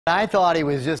I thought he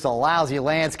was just a lousy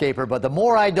landscaper, but the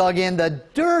more I dug in, the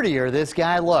dirtier this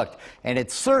guy looked. And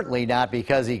it's certainly not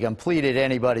because he completed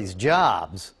anybody's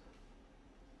jobs.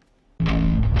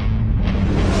 When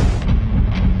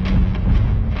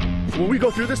we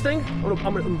go through this thing,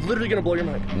 I'm literally going to blow your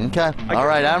mind. Okay. All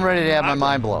right, I'm ready to have my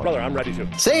mind blown. Brother, I'm ready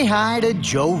to. Say hi to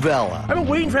Joe Vella. I've been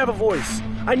waiting to have a voice.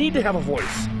 I need to have a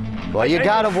voice. Well, you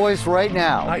got a voice right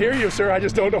now. I hear you, sir. I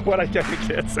just don't know what I can and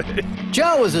can't say.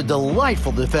 Joe is a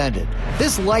delightful defendant.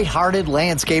 This light-hearted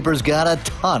landscaper's got a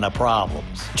ton of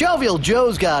problems. Jovial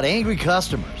Joe's got angry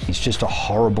customers. He's just a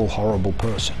horrible, horrible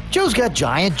person. Joe's got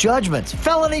giant judgments,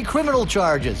 felony criminal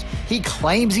charges. He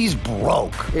claims he's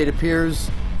broke. It appears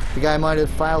the guy might have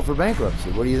filed for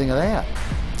bankruptcy. What do you think of that?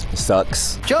 It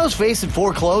sucks. Joe's facing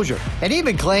foreclosure and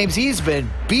even claims he's been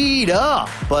beat up.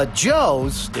 But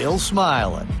Joe's still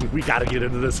smiling. We got to get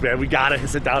into this, man. We got to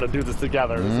sit down and do this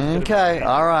together. Okay.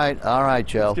 All right,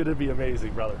 Joe. It's going to be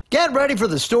amazing, brother. Get ready for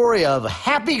the story of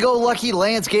happy-go-lucky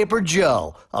landscaper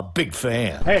Joe. A big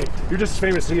fan. Hey, you're just as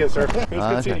famous as he is, sir. It was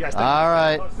good seeing you guys. All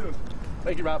right.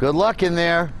 Thank you, Rob. Good luck in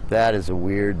there. That is a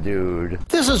weird dude.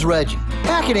 This is Reggie.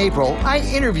 Back in April, I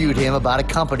interviewed him about a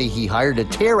company he hired to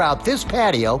tear out this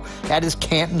patio at his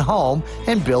Canton home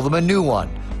and build him a new one.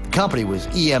 The company was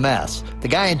EMS. The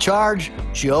guy in charge,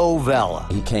 Joe Vella.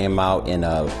 He came out in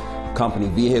a company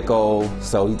vehicle,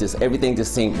 so everything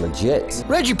just seemed legit.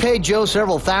 Reggie paid Joe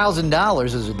several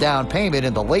 $1,000s as a down payment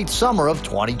in the late summer of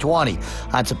 2020.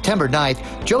 On September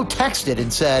 9th, Joe texted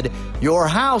and said, "Your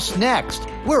house next.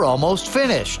 We're almost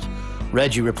finished."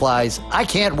 Reggie replies, "I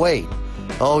can't wait."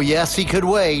 Oh, yes, he could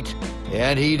wait.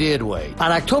 And he did wait.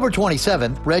 On October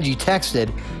 27th, Reggie texted,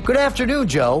 "Good afternoon,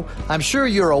 Joe. I'm sure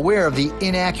you're aware of the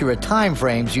inaccurate time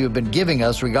frames you have been giving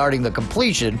us regarding the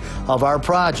completion of our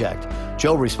project."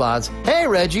 Joe responds, "Hey,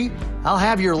 Reggie, I'll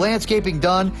have your landscaping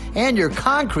done and your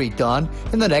concrete done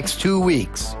in the next 2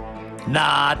 weeks."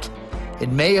 Not.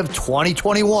 In May of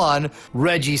 2021,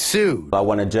 Reggie sued. I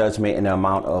won a judgment in the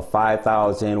amount of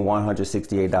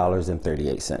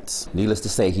 $5,168.38. Needless to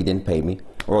say, he didn't pay me,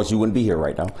 or else you wouldn't be here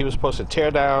right now. He was supposed to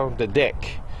tear down the deck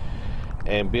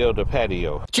and build a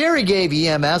patio. Jerry gave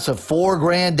EMS a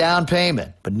 $4,000 down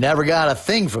payment, but never got a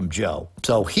thing from Joe,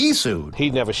 so he sued. He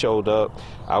never showed up.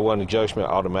 I won the judgment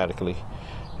automatically.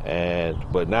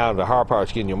 But now the hard part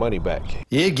is getting your money back.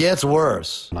 It gets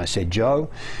worse. And I said, "Joe,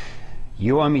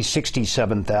 you owe me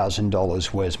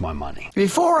 $67,000. Where's my money?"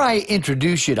 Before I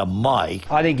introduce you to Mike,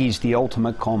 I think he's the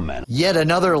ultimate con man. Yet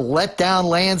another letdown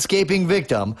landscaping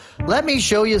victim, let me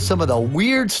show you some of the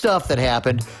weird stuff that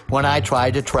happened when I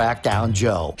tried to track down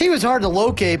Joe. He was hard to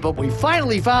locate, but we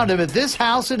finally found him at this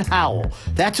house in Howell.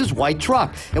 That's his white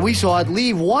truck, and we saw it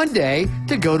leave one day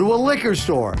to go to a liquor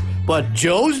store. But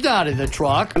Joe's not in the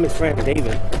truck. I'm his friend,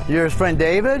 David. You're his friend,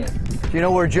 David? Do you know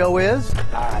where Joe is?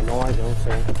 No, I don't,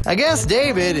 sir. I guess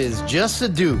David is just a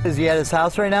dude. Is he at his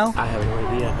house right now? I have no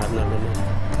idea. I've never been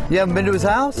there. You haven't been to his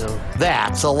house? No.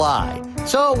 That's a lie.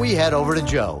 So we head over to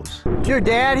Joe's. Is your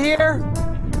dad here?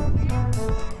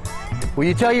 Will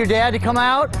you tell your dad to come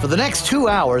out? For the next 2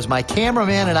 hours, my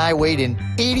cameraman and I wait in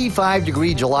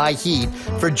 85-degree July heat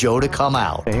for Joe to come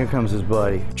out. Here comes his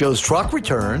buddy. Joe's truck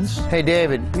returns. Hey,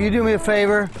 David, will you do me a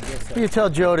favor? Will you tell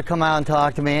Joe to come out and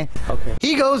talk to me? Okay.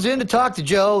 He goes in to talk to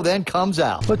Joe, then comes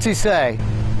out. What's he say?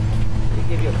 He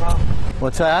give you a call.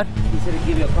 What's that? He said he'd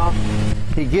give you a call.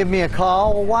 He give me a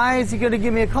call? Well, why is he going to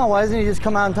give me a call? Why doesn't he just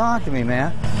come out and talk to me,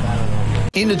 man? I don't know.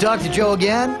 In to talk to Joe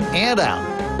again, and out.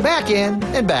 Back in,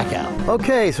 and back out.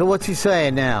 Okay, so what's he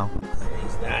saying now?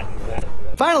 He's not.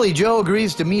 Finally, Joe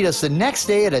agrees to meet us the next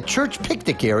day at a church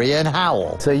picnic area in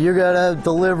Howell. So you're gonna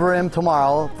deliver him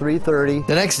tomorrow, 3:30.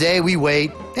 The next day, we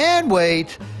wait, and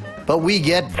wait, but we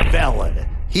get Vella.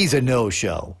 He's a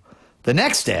no-show. The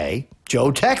next day,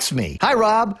 Joe texts me. "Hi,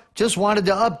 Rob. Just wanted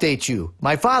to update you.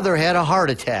 My father had a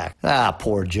heart attack." Ah,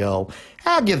 poor Joe.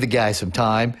 I'll give the guy some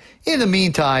time. In the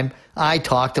meantime, I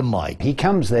talk to Mike. He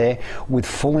comes there with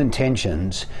full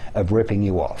intentions of ripping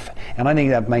you off. And I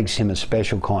think that makes him a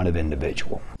special kind of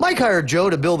individual. Mike hired Joe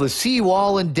to build a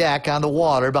seawall and deck on the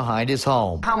water behind his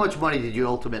home. How much money did you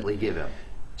ultimately give him?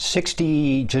 Just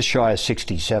shy of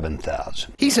 $67,000.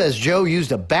 He says Joe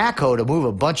used a backhoe to move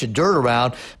a bunch of dirt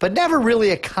around, but never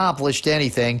really accomplished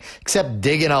anything except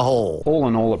digging a hole. All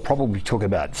in all, it probably took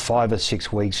about 5 or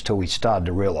 6 weeks till we started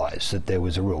to realize that there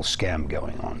was a real scam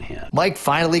going on here. Mike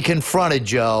finally confronted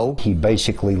Joe. He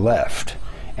basically left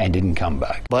and didn't come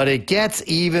back. But it gets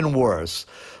even worse.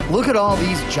 Look at all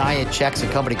these giant checks a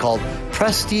company called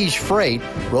Prestige Freight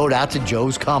wrote out to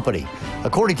Joe's company.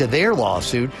 According to their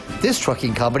lawsuit, this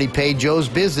trucking company paid Joe's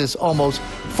business almost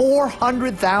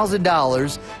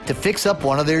 $400,000 to fix up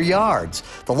one of their yards.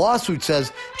 The lawsuit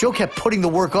says Joe kept putting the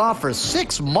work off for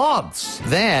 6 months.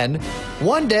 Then,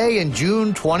 one day in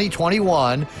June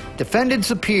 2021, defendants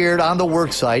appeared on the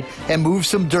work site and moved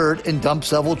some dirt and dumped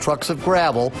several trucks of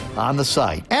gravel on the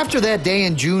site. After that day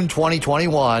in June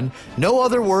 2021, no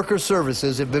other work or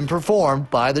services have been performed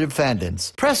by the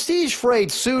defendants. Prestige Freight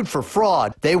sued for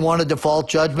fraud. They won a default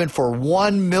judgment for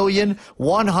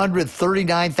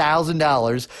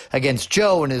 $1,139,000 against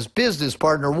Joe and his business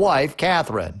partner wife,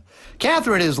 Catherine.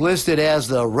 Catherine is listed as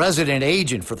the resident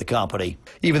agent for the company,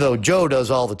 even though Joe does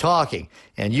all the talking,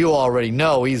 and you already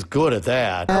know he's good at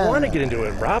that. I want to get into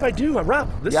it, Rob. I do. Rob,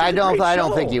 this is a I don't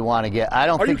great think show. you want to get. I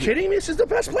don't. Are you think kidding me? This is the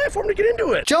best platform to get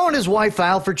into it. Joe and his wife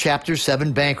filed for Chapter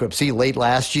 7 bankruptcy late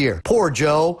last year. Poor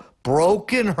Joe.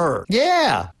 Broken hurt.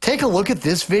 Yeah, take a look at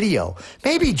this video.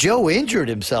 Maybe Joe injured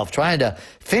himself trying to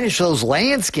finish those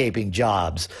landscaping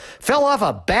jobs. Fell off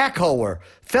a backhoe or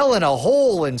fell in a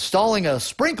hole installing a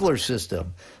sprinkler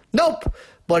system. Nope,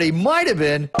 but he might have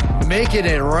been making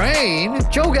it rain.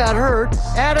 Joe got hurt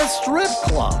at a strip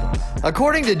club.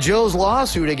 According to Joe's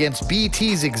lawsuit against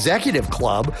BT's executive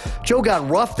club, Joe got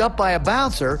roughed up by a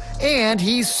bouncer and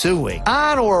he's suing.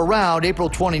 On or around April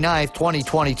 29,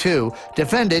 2022,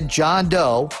 defendant John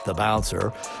Doe, the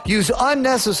bouncer, used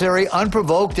unnecessary,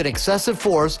 unprovoked, and excessive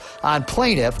force on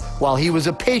plaintiff while he was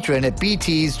a patron at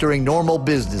BT's during normal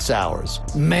business hours.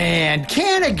 Man,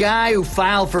 can a guy who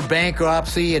filed for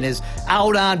bankruptcy and is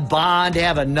out on bond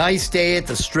have a nice day at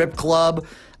the strip club?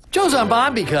 Joe's on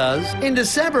bond because, in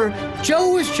December,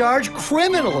 Joe was charged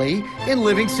criminally in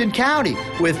Livingston County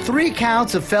with 3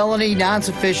 counts of felony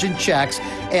non-sufficient checks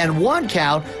and 1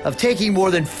 count of taking more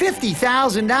than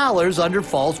 $50,000 under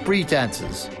false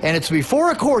pretenses. And it's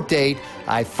before a court date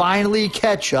I finally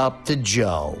catch up to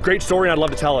Joe. Great story. I'd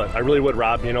love to tell it. I really would,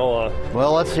 Rob. You know,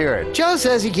 Well, let's hear it. Joe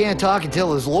says he can't talk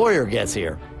until his lawyer gets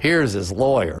here. Here's his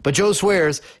lawyer. But Joe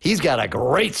swears he's got a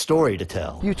great story to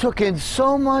tell. You took in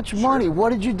so much money. What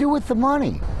did you do with the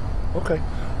money? okay.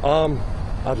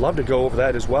 I'd love to go over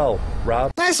that as well,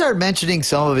 Rob. I start mentioning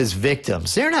some of his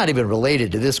victims. They're not even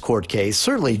related to this court case.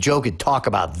 Certainly Joe could talk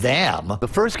about them. The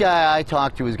first guy I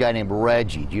talked to was a guy named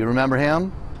Reggie. Do you remember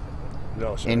him?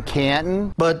 No, sir. In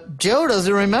Canton? But Joe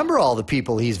doesn't remember all the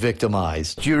people he's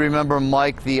victimized. Do you remember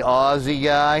Mike, the Aussie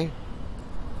guy? I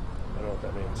don't know what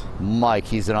that means. Mike,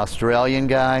 he's an Australian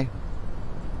guy.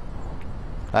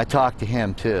 I talked to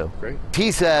him too. Great.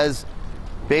 He says,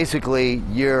 basically,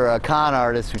 you're a con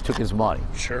artist who took his money.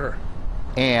 Sure.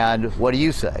 And what do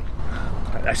you say?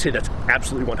 I say that's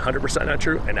absolutely 100% not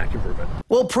true, and I can prove it.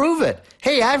 Well, prove it.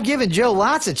 Hey, I've given Joe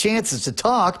lots of chances to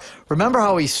talk. Remember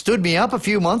how he stood me up a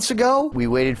few months ago? We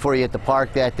waited for you at the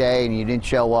park that day and you didn't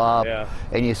show up. Yeah.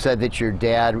 And you said that your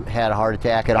dad had a heart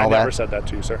attack and all that. I never said that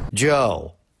to you, sir.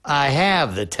 Joe, I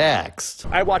have the text.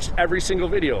 I watched every single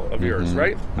video of yours,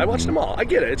 right? I watched them all. I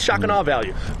get it. It's shock and awe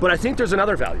value. But I think there's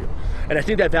another value. And I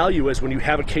think that value is when you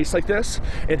have a case like this,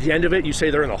 at the end of it, you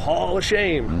say they're in the hall of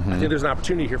shame. I think there's an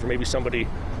opportunity here for maybe somebody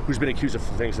who's been accused of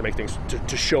things to make things,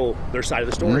 to show their side of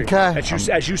the story. Okay.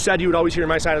 As you said, you would always hear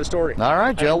my side of the story. All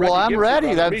right, Joe. Well, I'm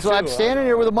ready. That's why I'm standing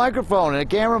here with a microphone and a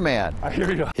cameraman. I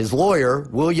hear you. His lawyer,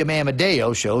 William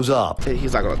Amadeo, shows up. Hey,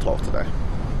 he's not going to talk today.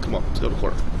 Come on, let's go to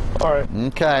court. All right.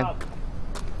 Okay.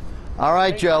 All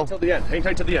right, Joe. Till the end. Hang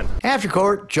tight to the end. After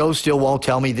court, Joe still won't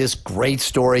tell me this great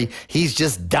story. He's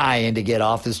just dying to get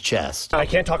off his chest. I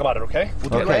can't talk about it, okay? We'll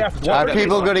do it right Okay. after. Are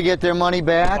people going to get their money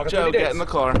back? Okay, Joe, 30 days. get in the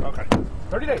car. Okay.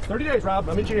 30 days, Rob.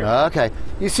 I'll meet you here. Okay.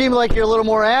 You seem like you're a little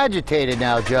more agitated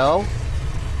now, Joe.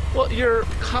 Well, you're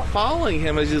following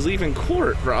him as he's leaving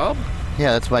court, Rob.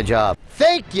 Yeah, that's my job.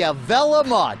 Thank you very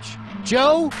much.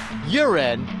 Joe, you're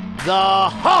in the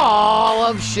Hall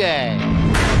of Shame.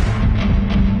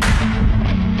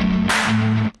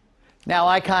 Now,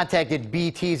 I contacted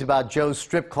BT's about Joe's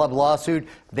strip club lawsuit.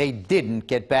 They didn't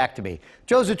get back to me.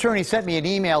 Joe's attorney sent me an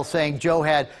email saying Joe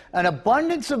had an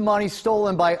abundance of money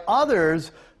stolen by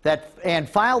others and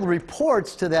filed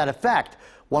reports to that effect.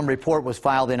 One report was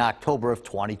filed in October of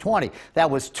 2020.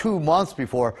 That was 2 months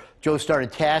before Joe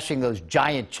started cashing those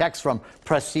giant checks from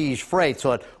Prestige Freight,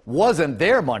 so it wasn't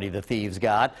their money the thieves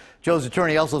got. Joe's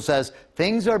attorney also says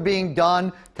things are being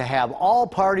done to have all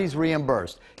parties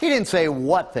reimbursed. He didn't say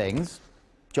what things.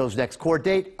 Joe's next court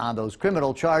date on those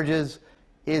criminal charges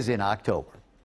is in October.